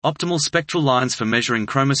Optimal spectral lines for measuring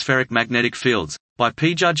chromospheric magnetic fields, by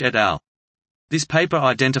P. Judge et al. This paper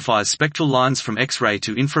identifies spectral lines from X-ray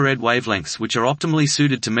to infrared wavelengths which are optimally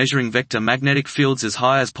suited to measuring vector magnetic fields as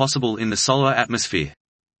high as possible in the solar atmosphere.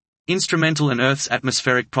 Instrumental and Earth's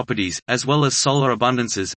atmospheric properties, as well as solar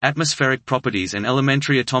abundances, atmospheric properties and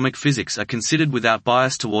elementary atomic physics are considered without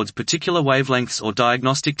bias towards particular wavelengths or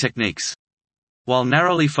diagnostic techniques. While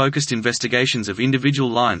narrowly focused investigations of individual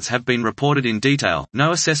lines have been reported in detail, no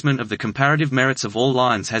assessment of the comparative merits of all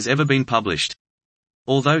lines has ever been published.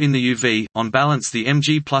 Although in the UV, on balance the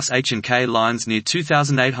Mg plus H and K lines near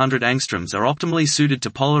 2800 angstroms are optimally suited to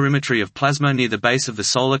polarimetry of plasma near the base of the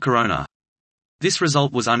solar corona. This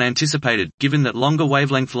result was unanticipated, given that longer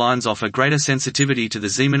wavelength lines offer greater sensitivity to the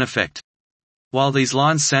Zeeman effect. While these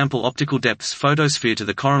lines sample optical depths photosphere to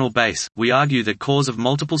the coronal base, we argue that cores of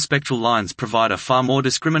multiple spectral lines provide a far more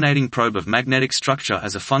discriminating probe of magnetic structure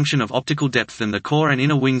as a function of optical depth than the core and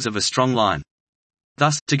inner wings of a strong line.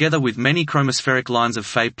 Thus, together with many chromospheric lines of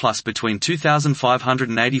Fe plus between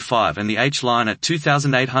 2585 and the H line at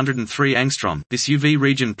 2803 angstrom, this UV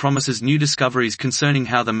region promises new discoveries concerning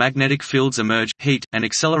how the magnetic fields emerge, heat, and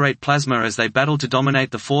accelerate plasma as they battle to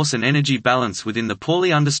dominate the force and energy balance within the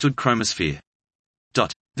poorly understood chromosphere.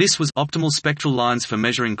 This was Optimal Spectral Lines for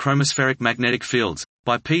Measuring Chromospheric Magnetic Fields,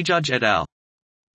 by P. Judge et al.